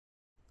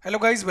Hello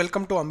guys,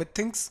 welcome to Amit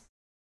Things.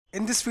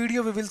 In this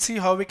video we will see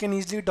how we can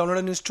easily download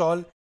and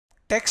install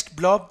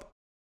TextBlob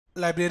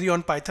library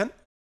on Python.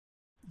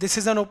 This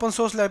is an open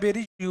source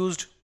library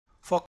used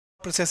for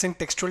processing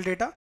textual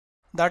data.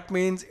 That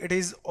means it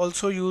is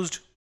also used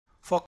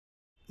for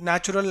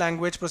natural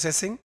language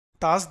processing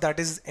task, that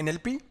is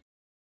NLP.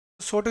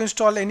 So to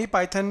install any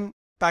Python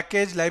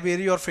package,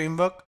 library or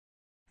framework,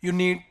 you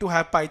need to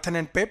have Python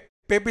and pip.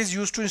 Pip is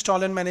used to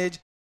install and manage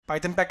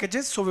Python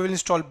packages, so we will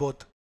install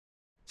both.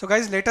 So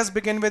guys, let us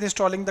begin with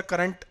installing the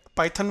current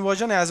Python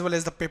version as well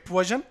as the pip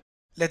version.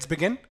 Let's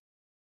begin.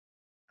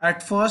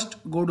 At first,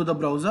 go to the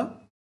browser.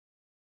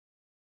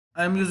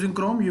 I am using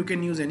Chrome, you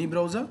can use any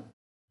browser.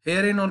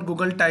 Here in on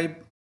Google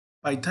type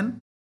Python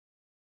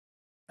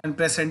and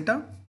press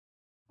enter.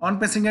 On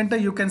pressing enter,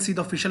 you can see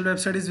the official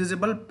website is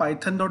visible,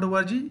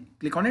 python.org.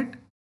 Click on it.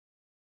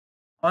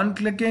 On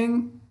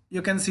clicking,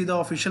 you can see the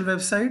official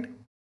website.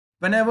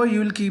 Whenever you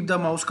will keep the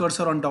mouse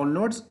cursor on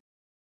downloads,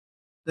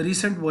 the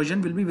recent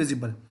version will be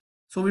visible.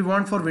 So we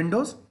want for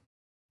Windows.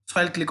 So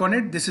I'll click on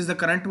it. This is the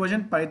current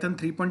version, Python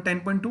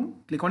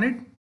 3.10.2. Click on it.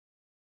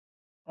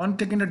 On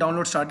clicking the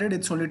download started,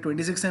 it's only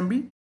 26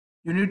 MB.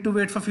 You need to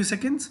wait for a few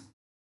seconds.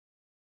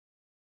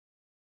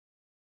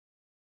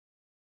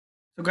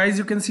 So guys,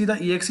 you can see the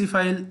exe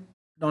file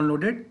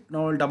downloaded.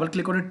 Now I'll double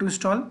click on it to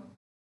install.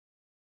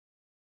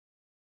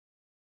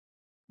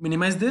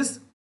 Minimize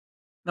this.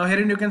 Now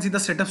herein you can see the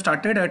setup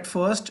started. At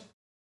first,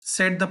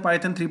 set the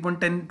Python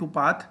 3.10 to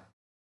path.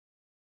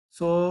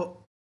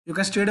 So you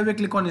can straight away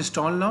click on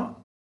install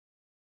now,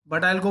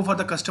 but I'll go for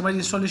the customized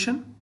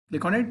installation.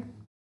 Click on it.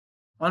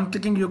 On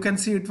clicking, you can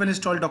see it will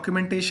install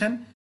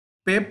documentation,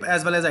 pip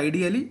as well as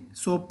IDLE.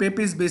 So pip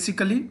is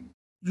basically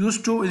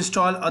used to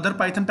install other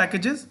Python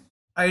packages.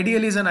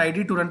 IDLE is an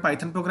ID to run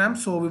Python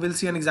programs. So we will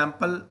see an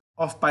example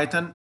of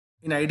Python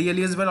in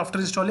IDLE as well after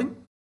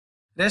installing.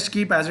 Rest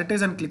keep as it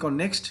is and click on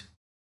next.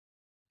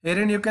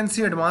 Herein you can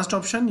see advanced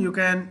option. You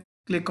can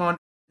click on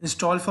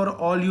install for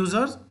all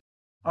users.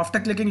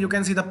 After clicking, you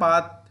can see the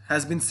path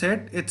has been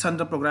set. It's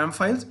under program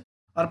files.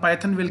 Our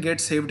Python will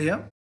get saved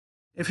here.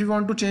 If you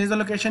want to change the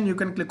location, you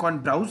can click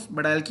on browse,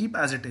 but I'll keep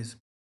as it is.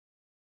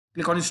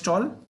 Click on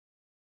install.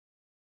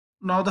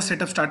 Now the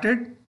setup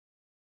started.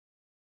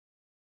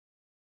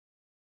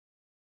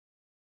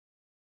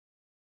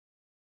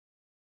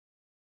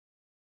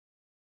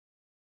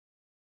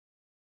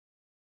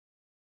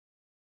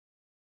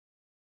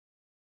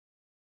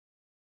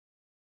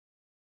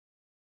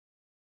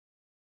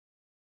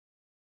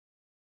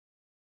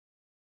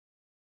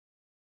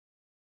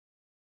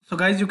 So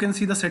guys, you can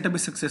see the setup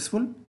is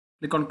successful.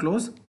 Click on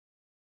close.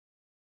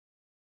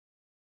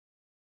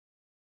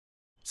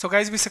 So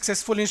guys, we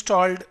successfully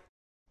installed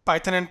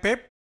Python and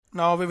pip.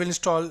 Now we will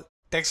install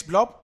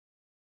TextBlob.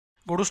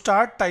 Go to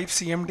start, type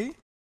cmd.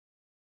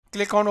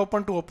 Click on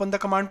open to open the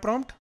command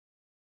prompt.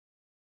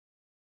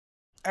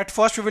 At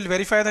first, we will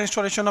verify the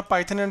installation of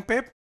Python and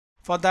pip.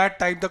 For that,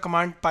 type the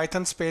command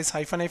python space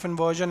 --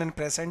 version and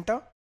press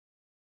enter.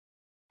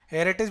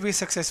 Here it is, we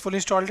successfully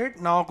installed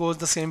it. Now goes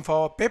the same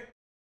for pip.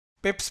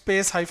 Pip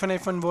space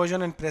 --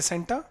 version and press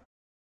enter.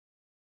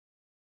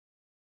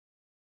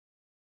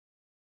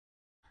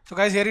 So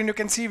guys, herein you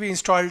can see we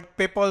installed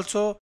pip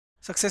also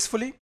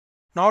successfully.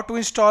 Now to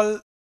install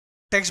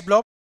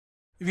TextBlob,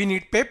 we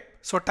need pip.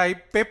 So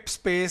type pip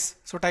space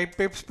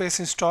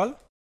install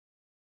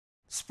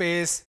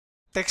space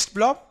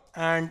TextBlob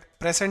and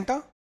press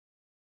enter.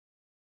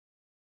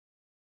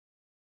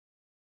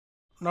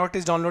 Now it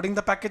is downloading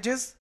the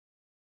packages.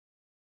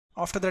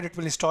 After that, it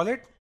will install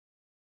it.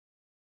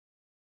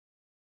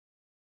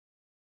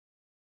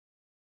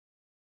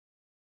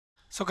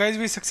 So guys,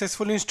 we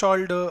successfully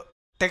installed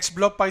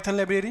TextBlob Python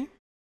library.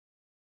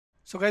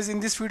 So guys, in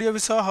this video we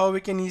saw how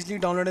we can easily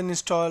download and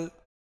install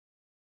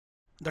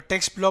the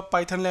TextBlob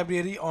Python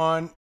library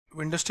on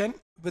Windows 10.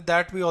 With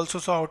that, we also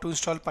saw how to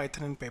install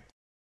Python and pip.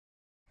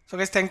 So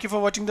guys, thank you for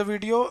watching the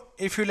video.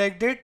 If you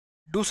liked it,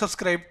 do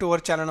subscribe to our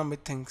channel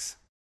Amit Things.